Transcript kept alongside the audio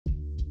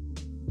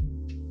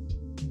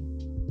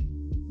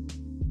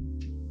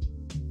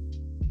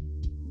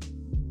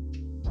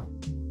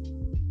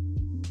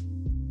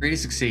Free to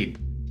succeed.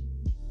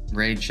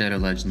 Raid Shadow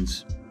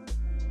Legends.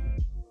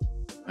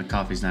 My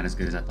coffee's not as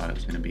good as I thought it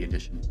was going to be.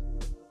 Edition.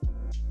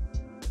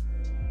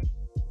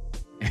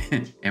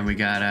 And we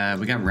got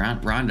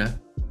RONDA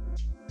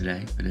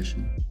today.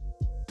 Edition.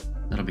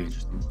 That'll be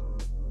interesting.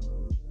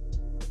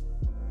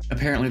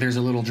 Apparently, there's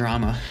a little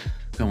drama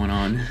going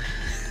on.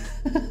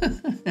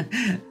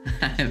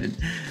 I haven't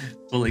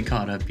fully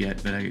caught up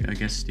yet, but I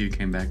guess Stu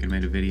came back and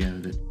made a video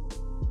that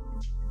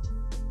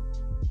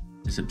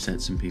has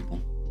upset some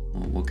people.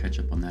 We'll catch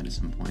up on that at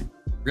some point.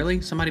 Really?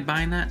 Somebody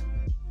buying that?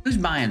 Who's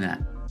buying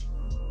that?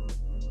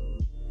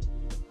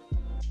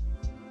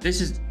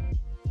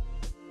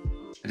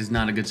 That is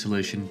not a good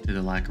solution to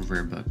the lack of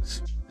rare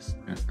books. Just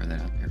gonna throw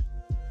that out there.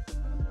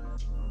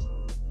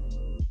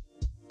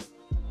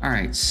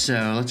 Alright,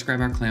 so let's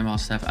grab our clan ball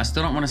stuff. I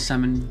still don't want to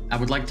summon. I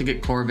would like to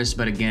get Corvus,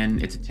 but again,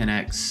 it's a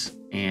 10x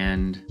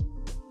and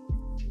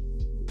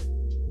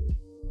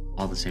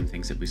all the same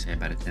things that we say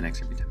about a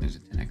 10x every time there's a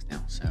 10x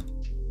now, so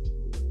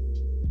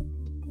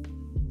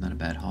not a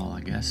bad haul,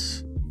 I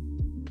guess.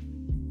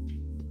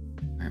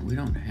 Alright, we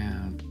don't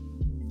have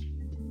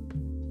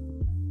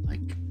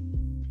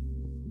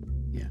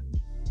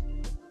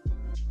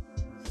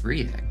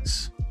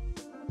 3x.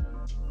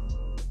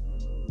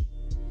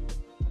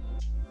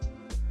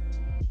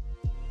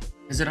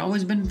 Has it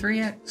always been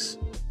 3x?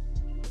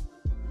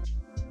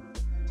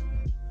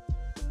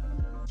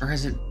 Or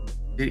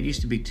did it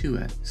used to be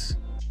 2x?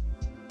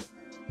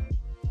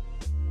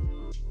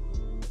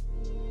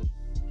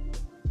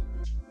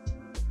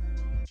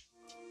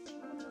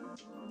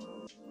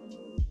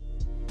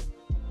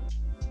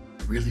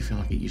 I really feel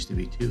like it used to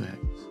be 2x.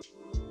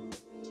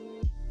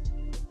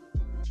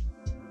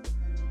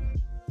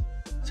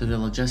 So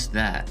they'll adjust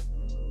that,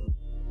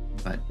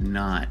 but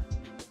not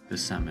the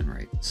summon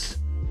rates.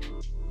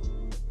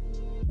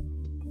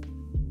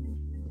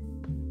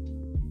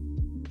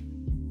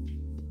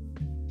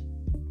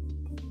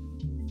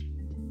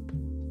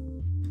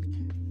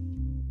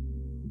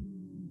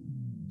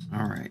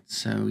 All right,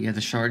 so yeah, the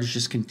shards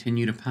just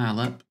continue to pile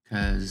up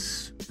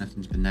because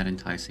nothing's been that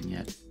enticing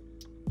yet.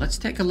 Let's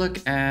take a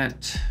look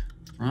at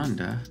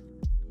RONDA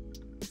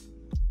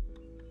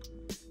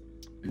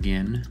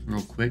again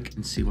real quick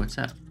and see what's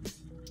up.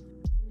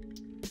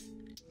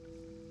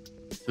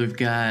 So we've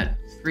got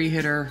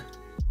 3-hitter,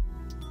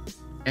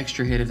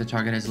 extra hit if the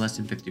target has less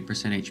than 50%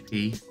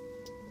 HP.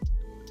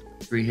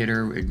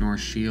 3-hitter, ignore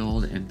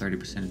shield, and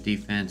 30% of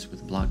defense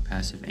with block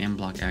passive and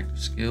block active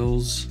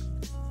skills.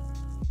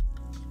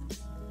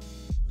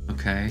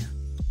 Okay,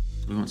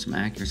 we want some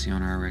accuracy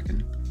on her, I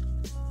reckon.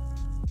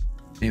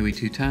 AoE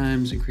 2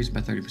 times, increased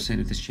by 30%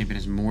 if this champion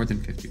has more than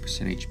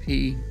 50%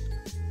 HP.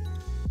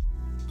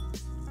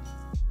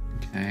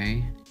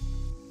 Okay,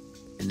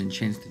 and then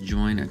chance to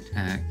join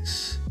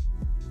attacks,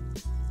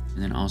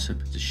 and then also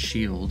puts a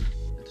shield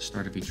at the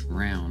start of each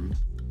round.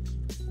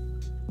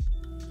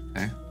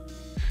 Okay.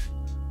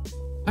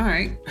 All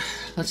right,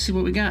 let's see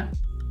what we got.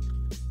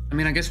 I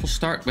mean, I guess we'll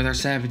start with our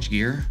Savage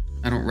gear.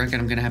 I don't reckon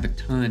I'm gonna have a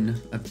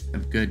ton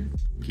of good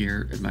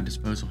gear at my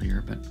disposal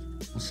here, but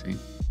we'll see.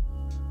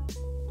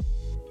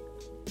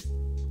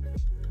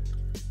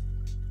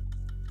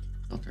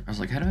 Filter. I was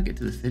like, how do I get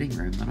to the fitting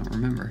room? I don't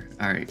remember.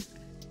 All right.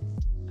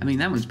 I mean,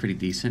 that one's pretty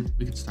decent.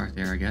 We could start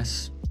there, I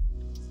guess.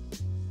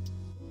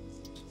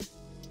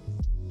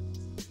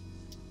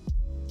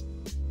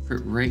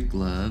 Crit rate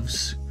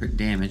gloves, crit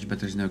damage, but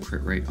there's no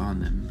crit rate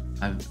on them.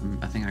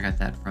 I think I got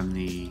that from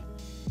the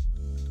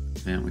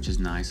event, which is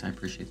nice. I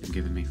appreciate them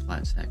giving me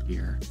flat stack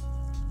gear.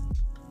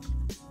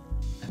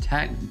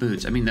 Attack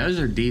boots. I mean, those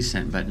are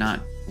decent, but not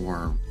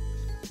for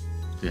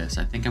this.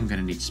 I think I'm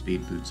gonna need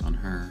speed boots on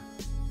her.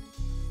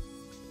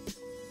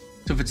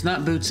 So if it's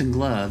not boots and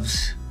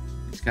gloves,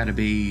 it's got to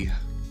be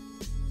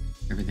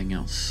everything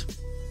else.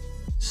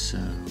 So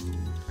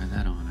try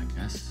that on, I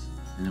guess.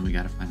 And then we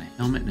got to find a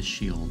helmet and a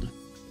shield.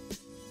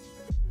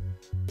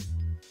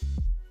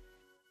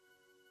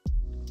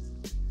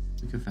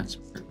 We could find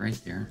some crit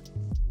right there.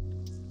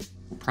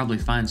 We'll probably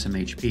find some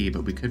HP,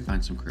 but we could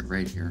find some crit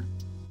right here.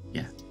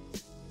 Yeah,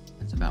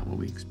 that's about what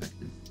we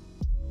expected.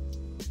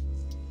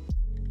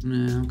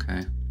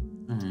 Okay,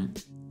 all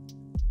right.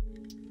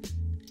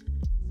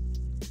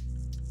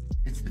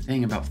 It's the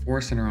thing about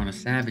forcing her on a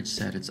Savage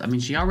set. I mean,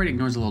 she already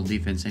ignores a little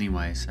defense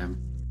anyway, so.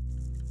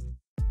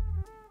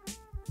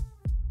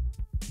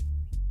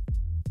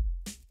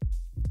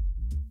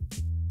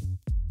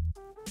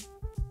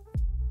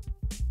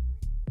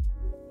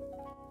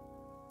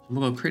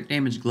 We'll go crit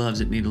damage gloves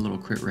that need a little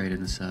crit rate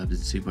in the subs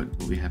and see what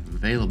we have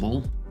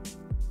available.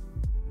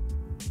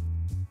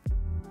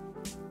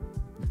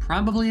 We'll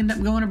probably end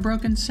up going a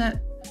broken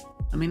set.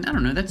 I mean, I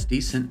don't know, that's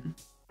decent.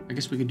 I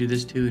guess we could do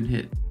this too and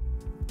hit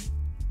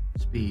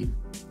speed.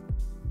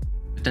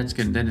 But that's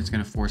good, then it's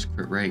gonna force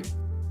crit rate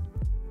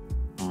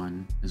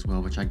on as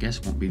well, which I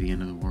guess won't be the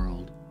end of the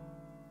world.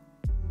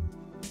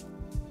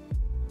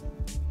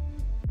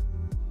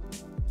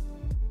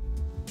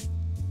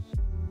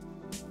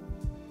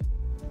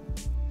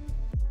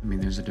 I mean,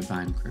 there's a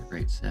divine crit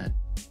rate set.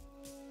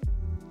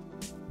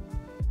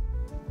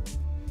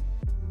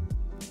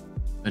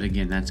 But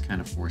again, that's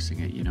kind of forcing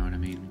it, you know what I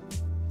mean?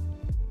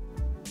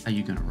 How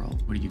you gonna roll?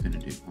 What are you gonna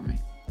do for me?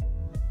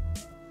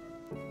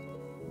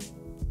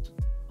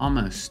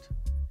 Almost.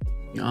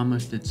 You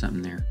almost did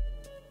something there.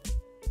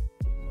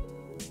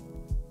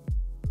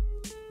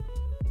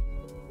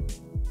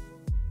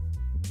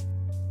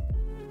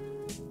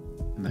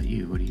 How about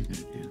you? What are you gonna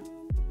do?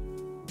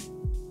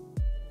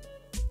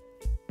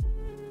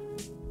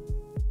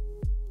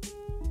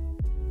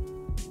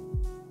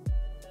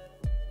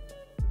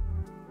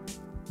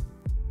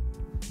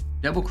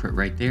 Double crit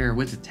right there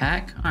with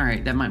attack. All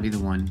right, that might be the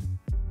one.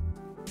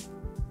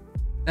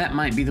 That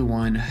might be the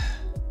one.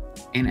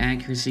 And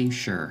accuracy,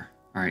 sure.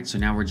 All right, so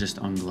now we're just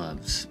on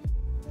gloves.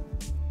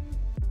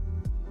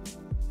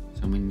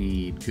 So we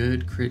need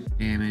good crit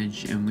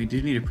damage, and we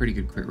do need a pretty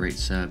good crit rate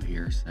sub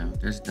here. So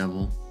there's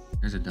double.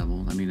 There's a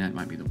double. I mean, that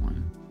might be the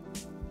one.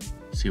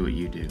 See what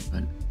you do,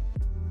 but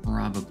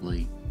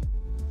probably.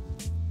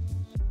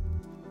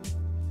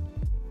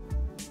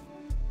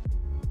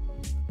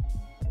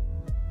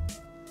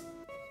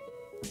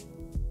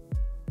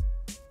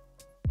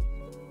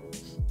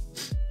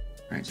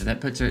 All right, so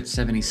that puts her at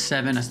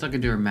 77. I still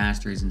could do her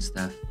masteries and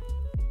stuff.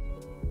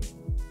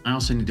 I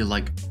also need to,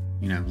 like,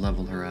 you know,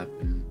 level her up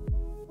and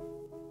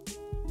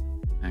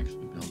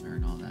actually build her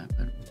and all that.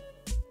 But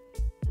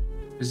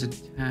there's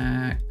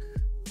attack.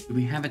 Do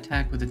we have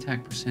attack with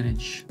attack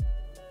percentage?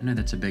 I know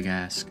that's a big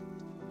ask.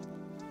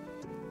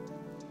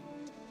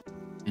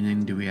 And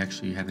then do we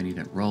actually have any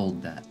that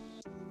rolled that?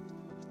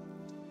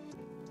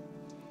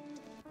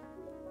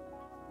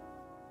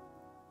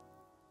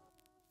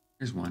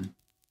 Here's one.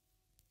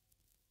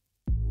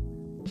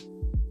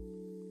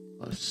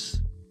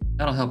 Close.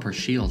 That'll help her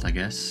shield, I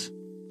guess.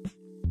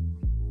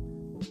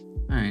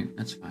 Alright,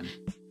 that's fine.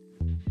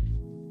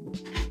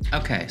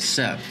 Okay,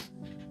 so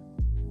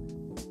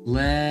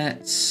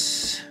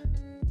let's...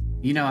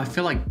 You know, I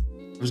feel like...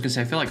 I was gonna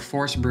say, I feel like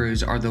Force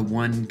Brews are the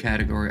one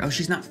category... Oh,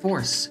 she's not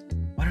Force!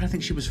 Why did I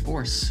think she was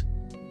Force?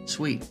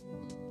 Sweet.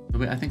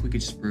 I think we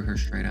could just brew her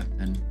straight up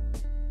then.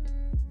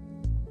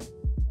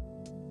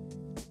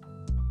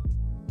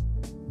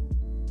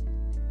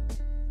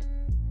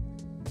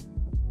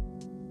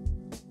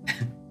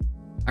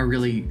 I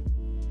really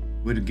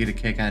would get a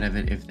kick out of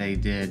it if they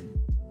did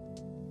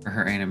for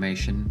her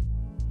animation.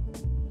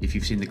 If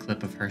you've seen the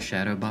clip of her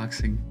shadow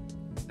boxing,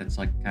 that's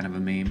like kind of a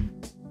meme.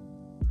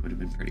 It would have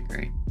been pretty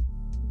great.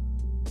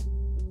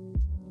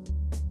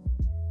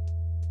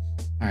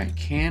 All right,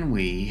 can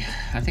we?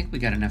 I think we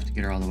got enough to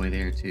get her all the way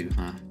there too,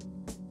 huh?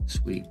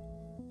 Sweet.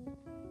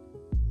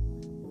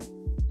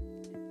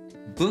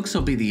 Books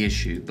will be the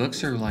issue.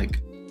 Books are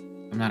like,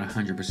 I'm not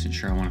 100%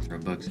 sure I want to throw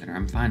books at her.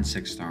 I'm fine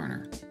 6-starring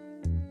her.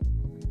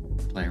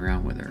 Play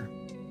around with her.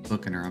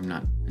 Booking her, I'm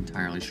not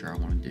entirely sure I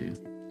want to do.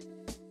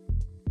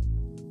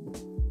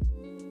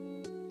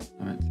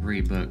 I'm at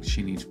 3 books.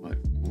 She needs what?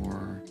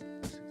 4, 5,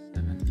 6,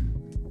 7,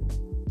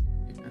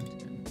 8, 9,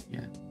 10.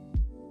 Yeah.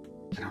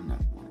 I don't know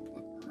if I want to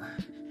book her.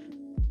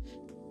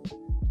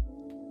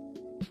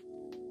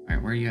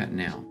 Alright, where are you at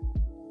now?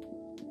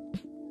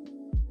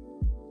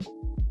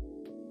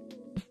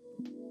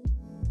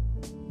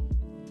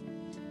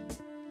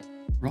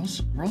 Roll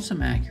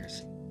some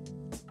accuracy.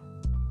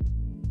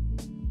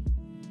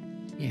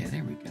 Yeah,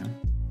 there we go.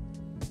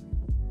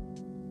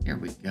 There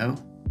we go.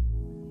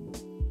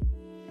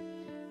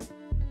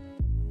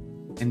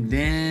 And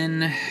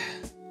then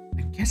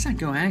I guess I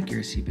go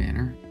accuracy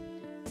banner.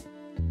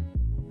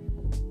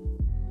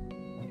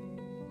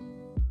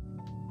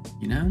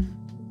 You know?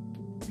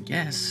 I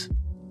guess.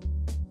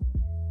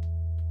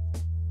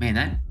 Man,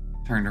 that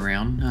turned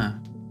around, huh?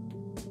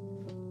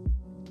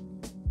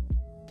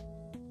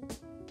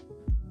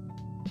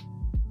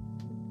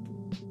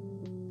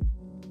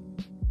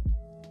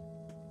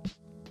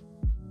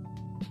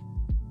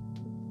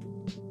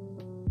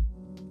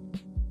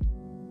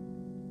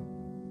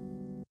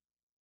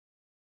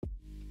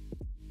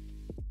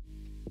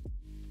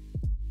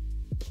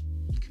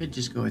 Could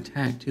just go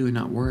attack too and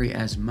not worry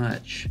as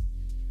much.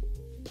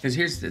 Because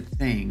here's the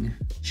thing,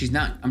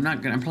 I'm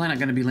probably not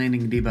gonna be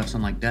landing debuffs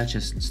on like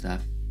Duchess and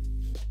stuff.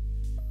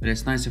 But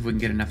it's nice if we can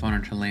get enough on her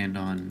to land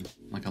on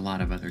like a lot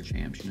of other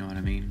champs, you know what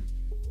I mean?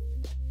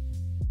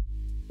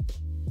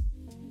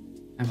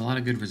 I have a lot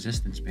of good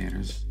resistance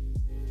banners.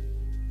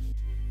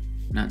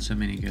 Not so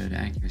many good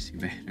accuracy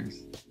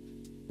banners.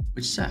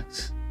 Which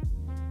sucks.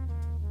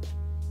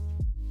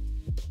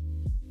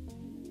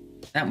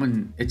 That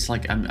one, it's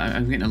like I'm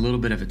getting a little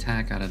bit of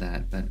attack out of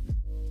that, but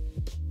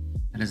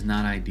that is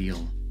not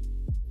ideal.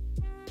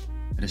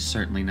 That is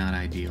certainly not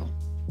ideal.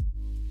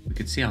 We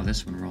could see how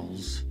this one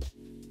rolls.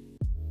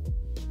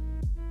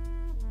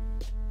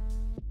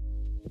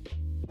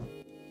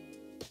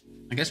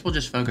 I guess we'll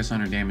just focus on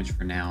her damage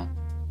for now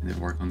and then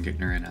work on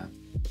getting her in a...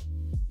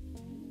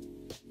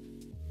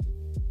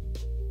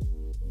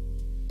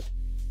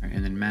 All right,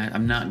 and then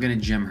I'm not gonna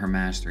gem her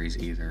masteries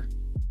either.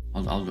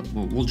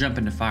 We'll jump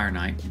into Fire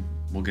Knight and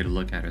we'll get a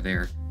look at her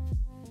there.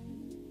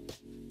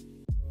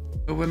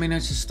 But I mean,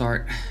 that's a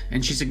start.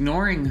 And she's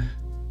ignoring,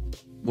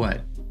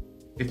 what,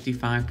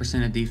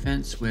 55% of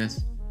defense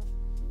with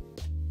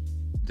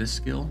this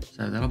skill,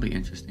 so that'll be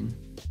interesting.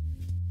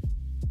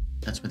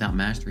 That's without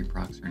mastery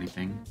procs or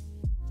anything.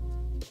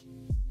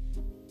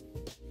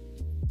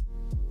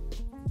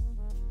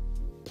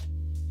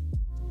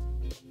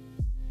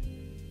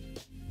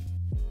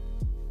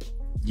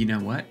 You know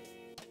what?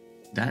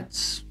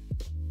 That's...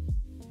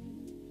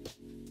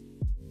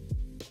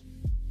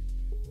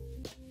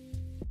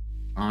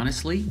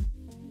 honestly,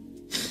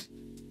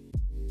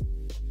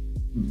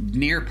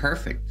 near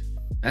perfect.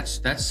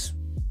 That's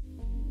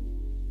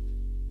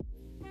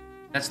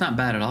not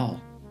bad at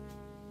all.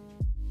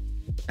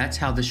 That's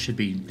how this should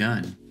be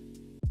done.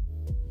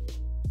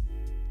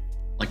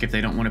 Like if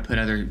they don't want to put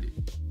other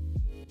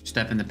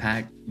stuff in the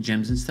pack,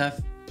 gems and stuff,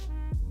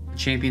 a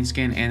champion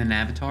skin and an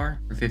avatar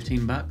for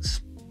 15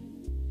 bucks.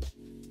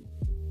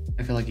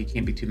 I feel like you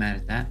can't be too mad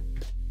at that.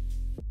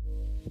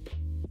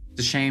 It's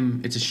a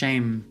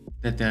shame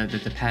that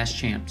the past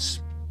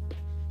champs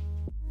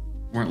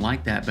weren't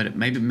like that, but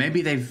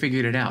maybe they've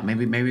figured it out.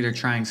 Maybe they're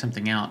trying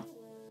something out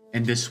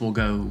and this will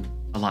go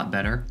a lot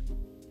better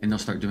and they'll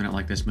start doing it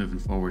like this moving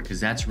forward, because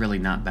that's really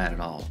not bad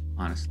at all,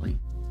 honestly.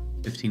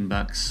 15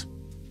 bucks.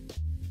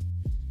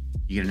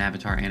 You get an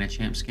avatar and a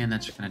champ skin,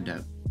 that's kind of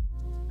dope.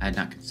 I had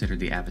not considered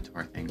the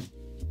avatar thing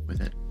with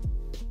it.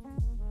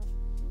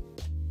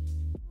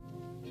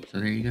 So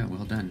there you go,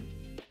 well done.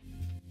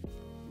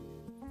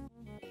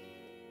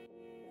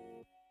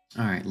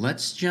 All right,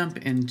 let's jump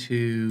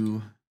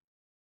into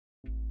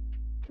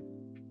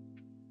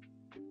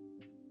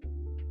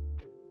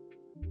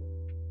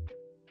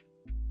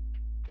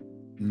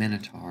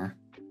Minotaur.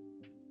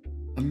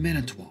 A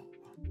Minotaur.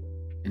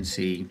 And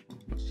see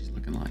what she's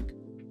looking like.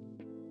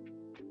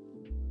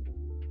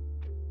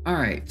 All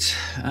right.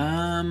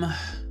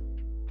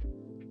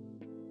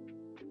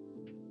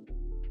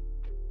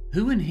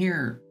 Who in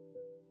here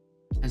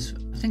has,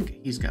 I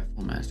think he's got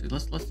full mastery.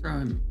 Let's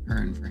throw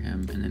her in for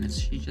him, and then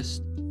is she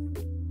just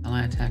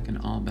ally attack in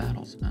all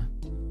battles, huh?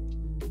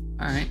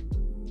 All right.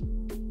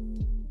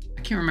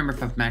 I can't remember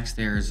if I've maxed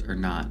theirs or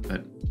not,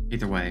 but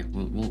either way,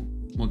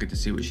 we'll get to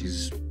see what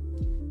she's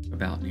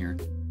about in here.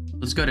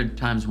 Let's go to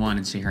 ×1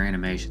 and see her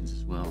animations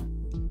as well.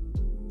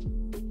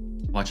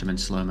 Watch them in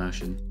slow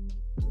motion.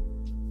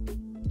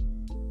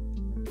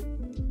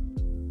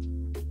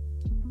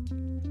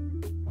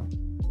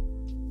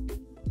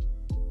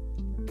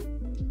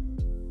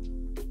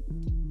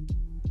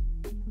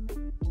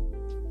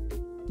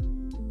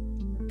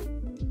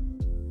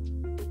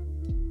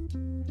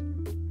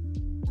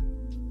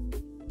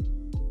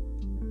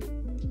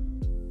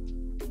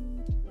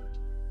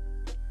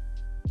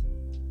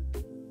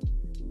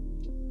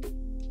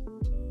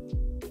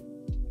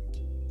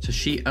 So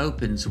she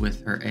opens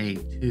with her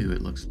A2,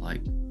 it looks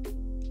like,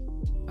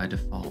 by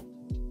default.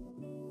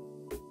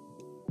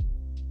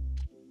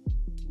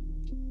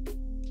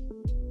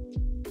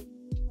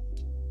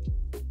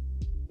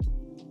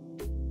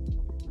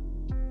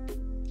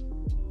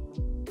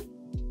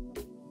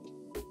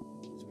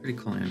 It's a pretty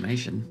cool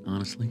animation,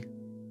 honestly.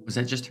 Was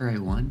that just her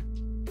A1?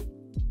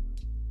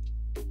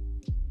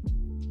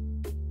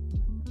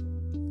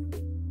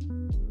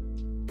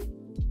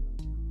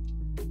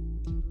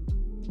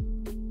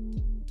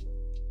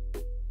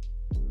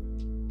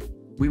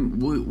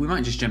 We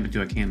might just jump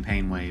into a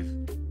campaign wave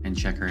and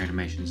check our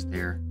animations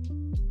there.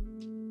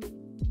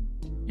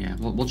 Yeah,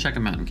 we'll check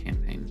them out in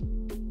campaign.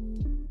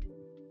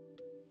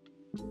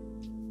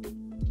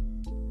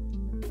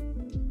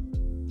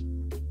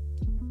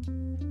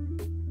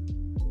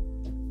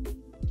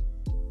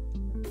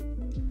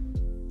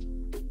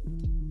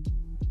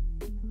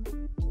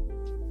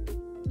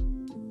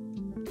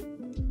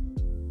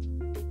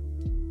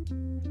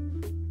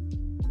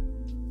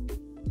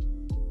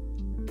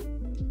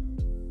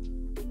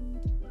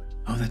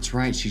 Oh, that's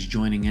right. She's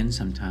joining in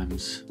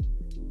sometimes.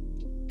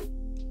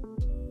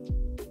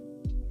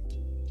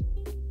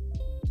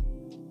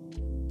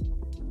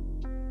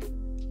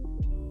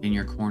 In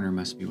your corner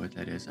must be what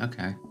that is.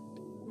 Okay.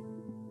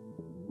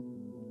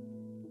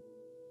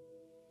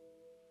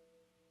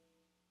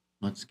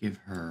 Let's give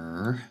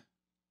her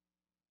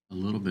a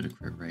little bit of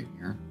crit rate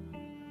here.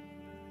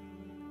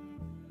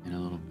 And a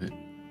little bit.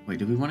 Wait,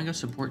 do we want to go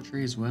support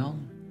tree as well?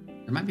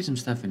 There might be some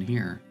stuff in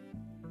here.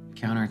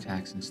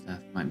 Counterattacks and stuff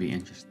might be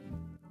interesting.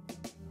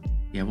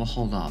 Yeah, we'll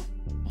hold off.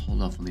 We'll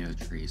hold off on the other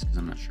trees because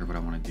I'm not sure what I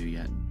want to do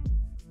yet.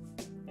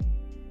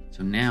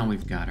 So now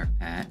we've got her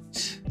at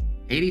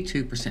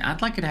 82%.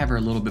 I'd like to have her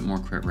a little bit more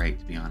crit rate,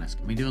 to be honest.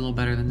 Can we do a little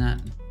better than that?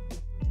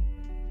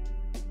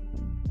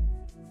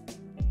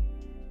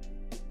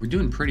 We're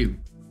doing pretty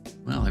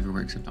well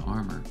everywhere except the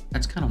armor.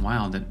 That's kind of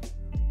wild that...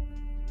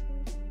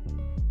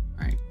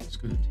 Alright, let's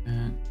go to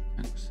 10%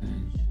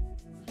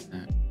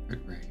 that crit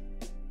rate.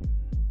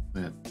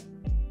 Whip.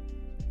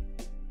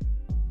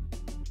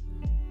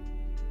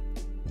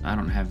 I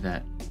don't have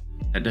that.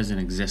 That doesn't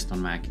exist on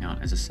my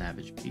account as a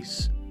savage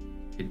piece.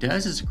 It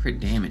does as a crit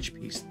damage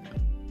piece, though.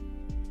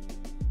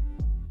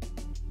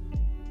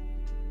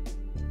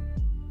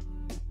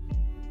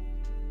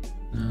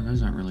 No,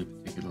 those aren't really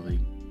particularly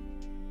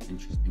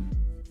interesting.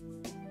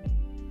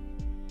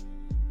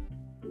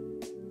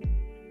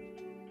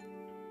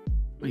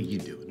 What are you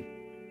doing?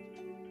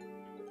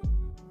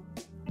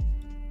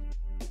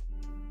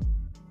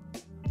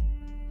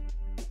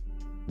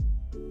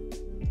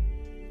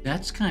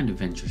 That's kind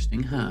of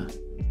interesting, huh?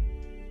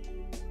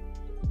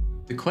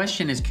 The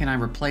question is, can I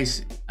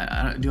replace...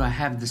 do I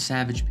have the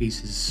savage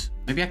pieces?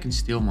 Maybe I can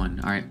steal one.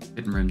 All right,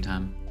 hidden room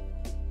time.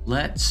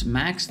 Let's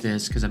max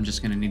this, because I'm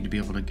just going to need to be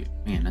able to get...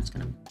 Man, that's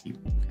going to be...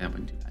 Okay, that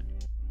wasn't too bad.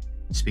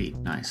 Speed,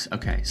 nice.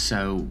 Okay,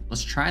 so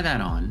let's try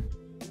that on.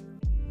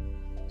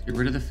 Let's get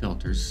rid of the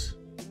filters.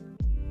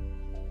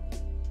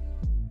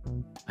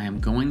 I am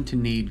going to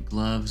need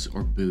gloves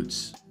or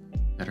boots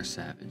that are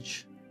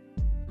savage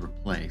to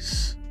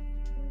replace.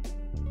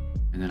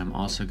 And then I'm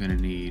also going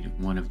to need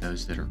one of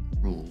those that are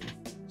cruel.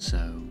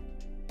 So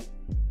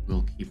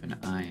we'll keep an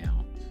eye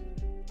out.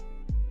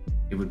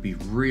 It would be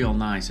real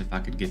nice if I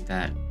could get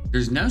that.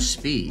 There's no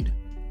speed.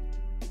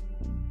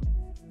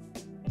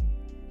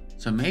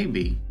 So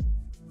maybe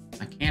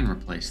I can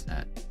replace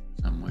that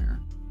somewhere.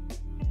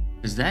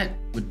 Because that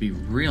would be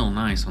real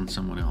nice on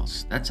someone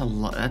else. That's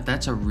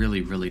a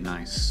really, really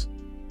nice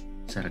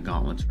set of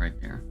gauntlets right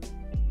there.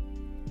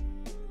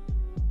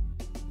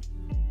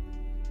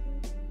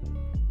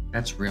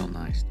 That's real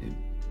nice, dude.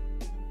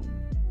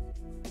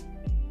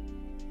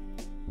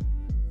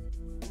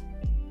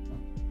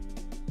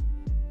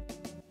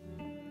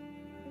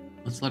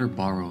 Let's let her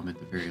borrow them at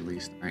the very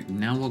least. All right,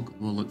 now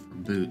we'll look for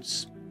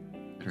boots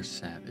that are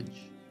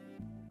savage.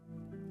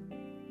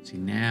 See,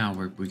 now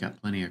we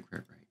got plenty of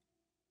crit rate.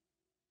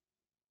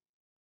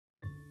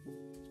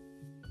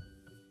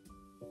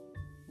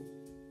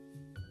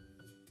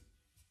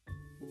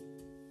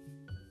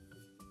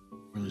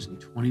 We're losing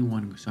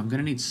 21, so I'm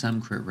gonna need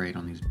some crit rate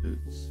on these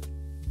boots.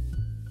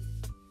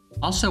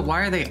 Also,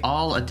 why are they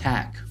all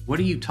attack? What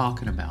are you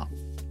talking about?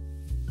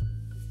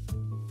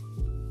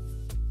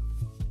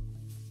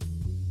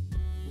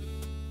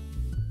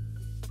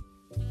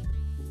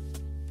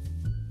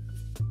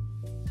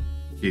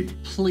 Dude,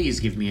 please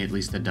give me at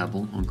least a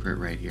double on crit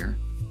rate here.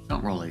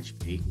 Don't roll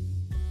HP.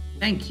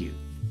 Thank you.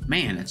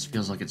 Man, it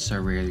feels like it's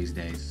so rare these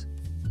days.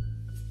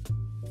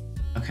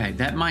 Okay,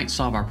 that might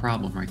solve our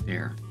problem right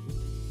there.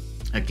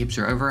 That keeps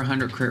her over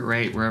 100 crit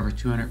rate. We're over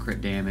 200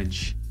 crit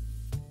damage.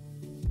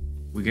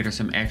 We get her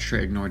some extra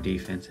ignore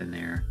defense in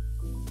there.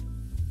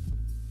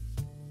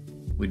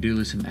 We do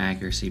lose some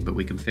accuracy, but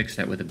we can fix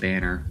that with a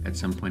banner at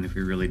some point if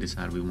we really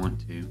decide we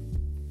want to.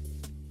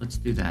 Let's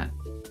do that.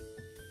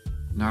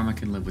 Narma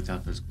can live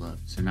without those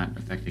gloves. They're not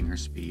affecting her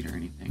speed or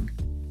anything.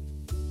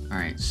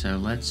 Alright, so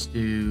let's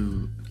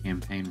do a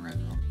campaign run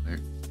real quick.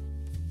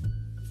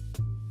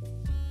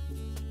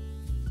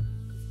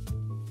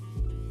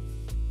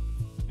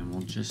 And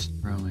we'll just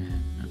throw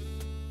in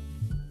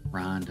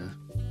RONDA.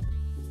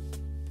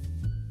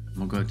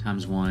 We'll go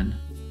 ×1.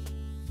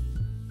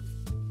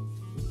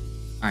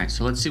 Alright,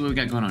 so let's see what we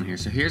got going on here.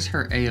 So here's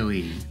her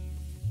AoE.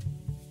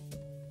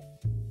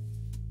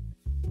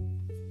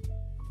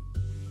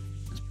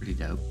 Pretty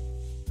dope.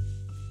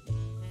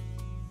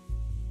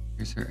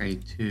 Here's her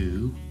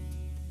A2.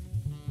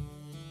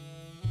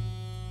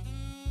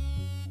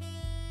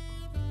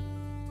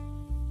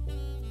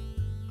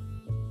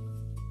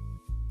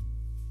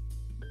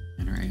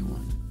 And her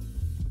A1.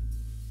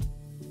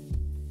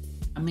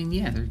 I mean,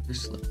 yeah, they're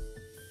slick.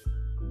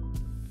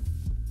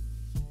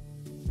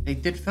 They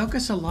did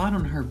focus a lot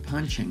on her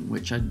punching,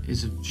 which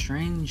is a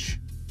strange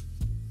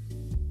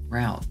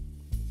route.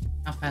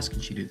 How fast can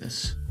she do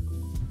this?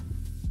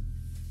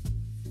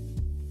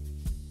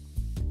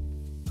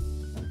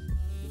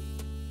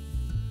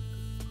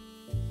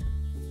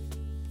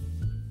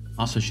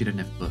 Also, she didn't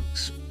have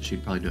books.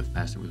 She'd probably do it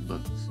faster with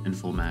books and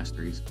full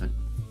masteries, but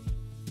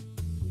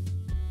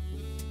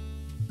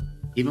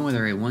even with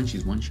her A1,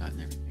 she's one-shot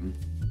and everything.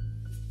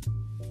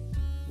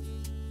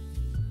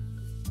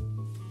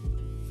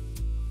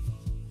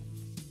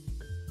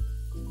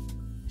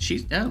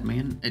 She's dope,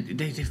 man.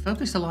 They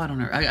focused a lot on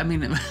her. I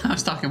mean, I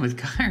was talking with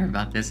Kyra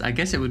about this. I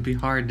guess it would be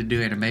hard to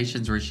do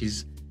animations where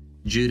she's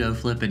judo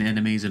flipping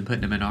enemies and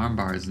putting them in arm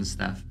bars and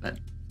stuff, but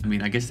I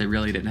mean, I guess they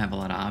really didn't have a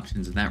lot of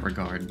options in that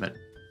regard, but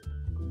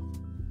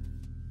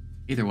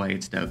either way,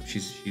 it's dope.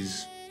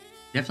 She's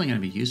definitely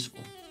going to be useful.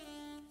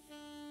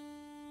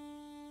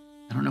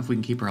 I don't know if we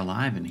can keep her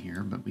alive in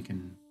here, but we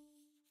can.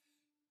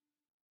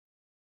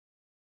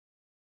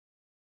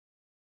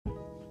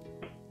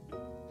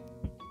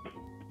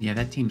 Yeah,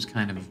 that team's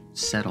kind of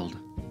settled.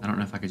 I don't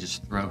know if I could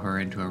just throw her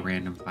into a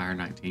random Fire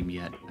Knight team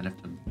yet. I'd have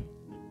to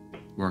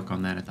work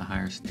on that at the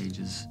higher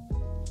stages.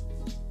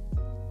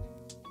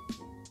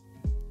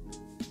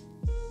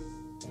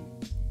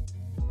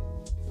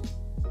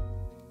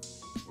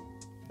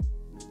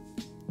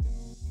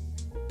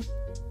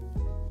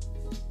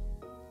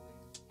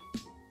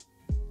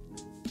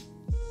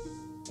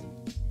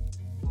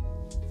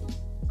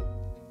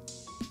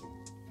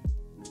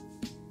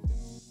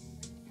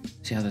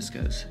 See how this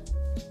goes.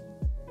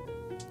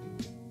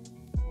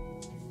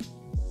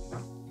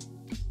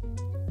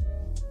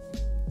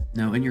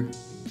 No, in your...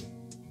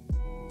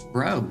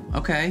 Bro,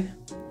 okay.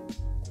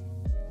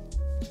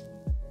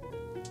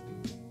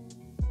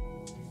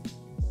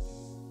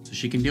 So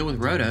she can deal with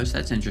Rotos.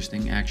 That's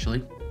interesting,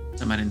 actually.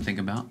 Something I didn't think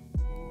about.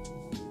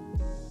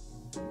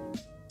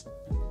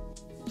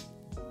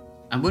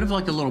 I would have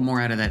liked a little more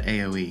out of that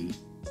AoE.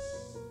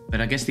 But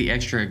I guess the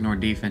extra ignore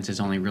defense is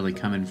only really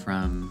coming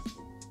from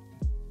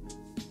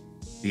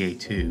the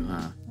A2,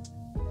 huh?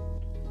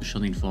 So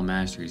she'll need full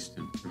masteries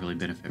to really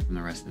benefit from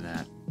the rest of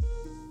that.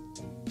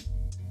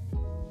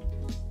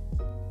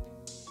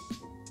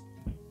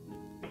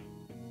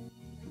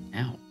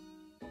 Ow.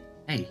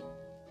 Hey.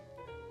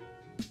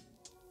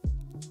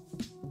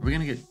 Are we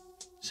gonna get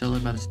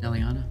soloed by the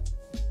Stelliana?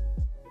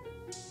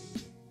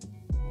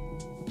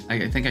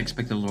 I think I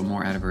expected a little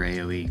more out of her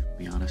AoE, to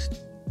be honest.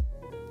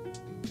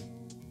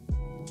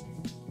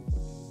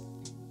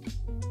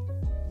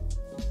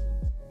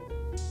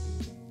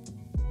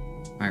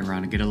 Alright,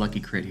 Rhonda, get a lucky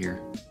crit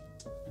here.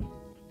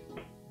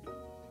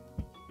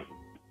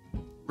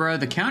 Bro,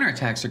 the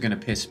counterattacks are gonna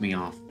piss me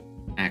off,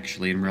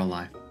 actually, in real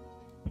life.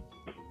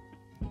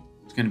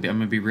 I'm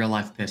gonna be real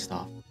life pissed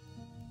off.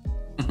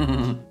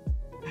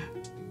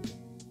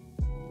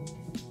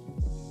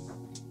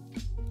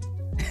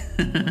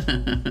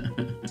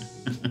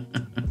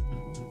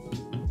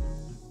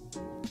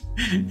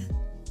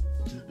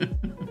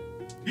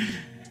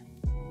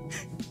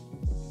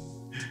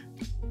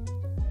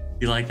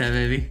 You like that,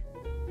 baby?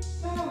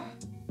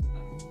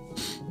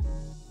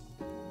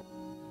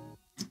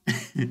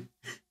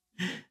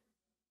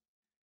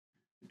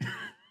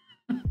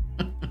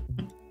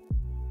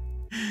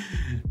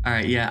 All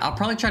right, yeah, I'll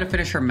probably try to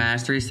finish her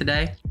masteries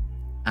today.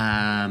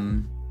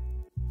 I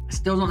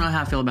still don't know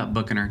how I feel about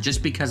booking her,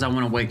 just because I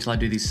want to wait till I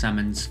do these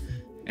summons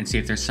and see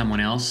if there's someone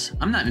else.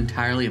 I'm not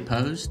entirely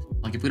opposed.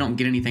 Like, if we don't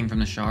get anything from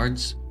the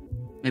shards,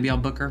 maybe I'll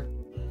book her.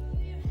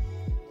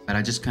 But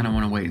I just kind of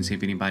want to wait and see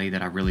if anybody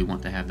that I really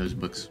want to have those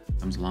books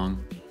comes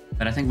along.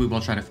 But I think we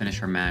will try to finish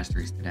her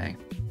masteries today.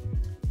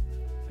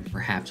 And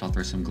perhaps I'll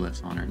throw some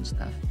glyphs on her and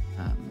stuff.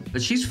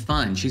 But she's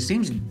fun. She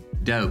seems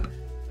dope.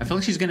 I feel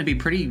like she's going to be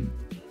pretty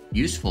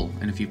useful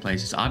in a few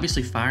places.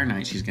 Obviously, Fire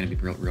Knight, she's going to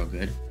be real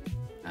good.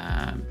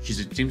 She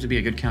seems to be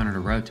a good counter to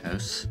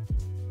Rotos,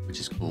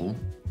 which is cool.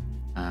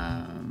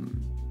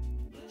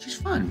 She's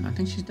fun. I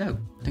think she's dope.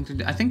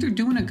 I think they're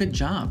doing a good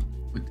job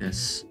with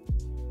this.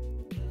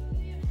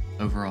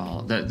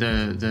 Overall,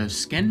 the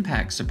skin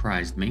pack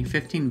surprised me.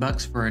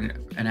 $15 for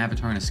an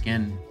avatar and a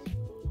skin.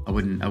 I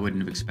wouldn't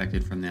have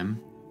expected from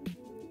them.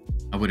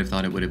 I would have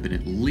thought it would have been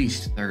at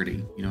least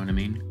 30. You know what I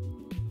mean?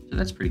 So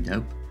that's pretty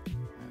dope.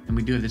 And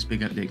we do have this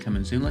big update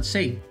coming soon. Let's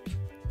see.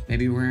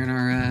 Maybe we're in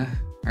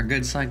our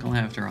good cycle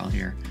after all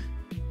here.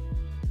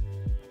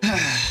 All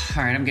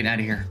right, I'm getting out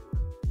of here.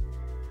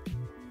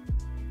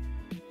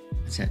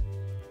 That's it.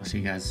 I'll see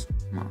you guys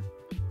tomorrow.